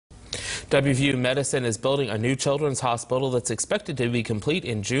WVU Medicine is building a new children's hospital that's expected to be complete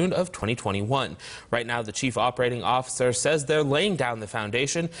in June of 2021. Right now, the chief operating officer says they're laying down the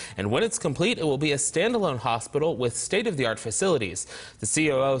foundation, and when it's complete, it will be a standalone hospital with state-of-the-art facilities. The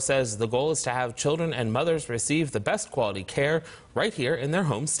COO says the goal is to have children and mothers receive the best quality care right here in their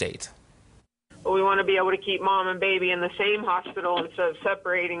home state. We want to be able to keep mom and baby in the same hospital instead of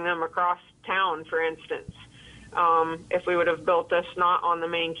separating them across town, for instance, if we would have built this not on the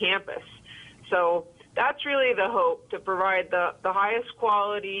main campus. So that's really the hope, to provide the highest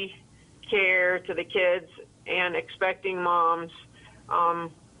quality care to the kids and expecting moms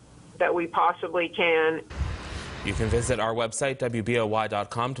that we possibly can. You can visit our website,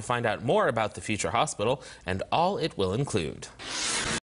 WBOY.com, to find out more about the future hospital and all it will include.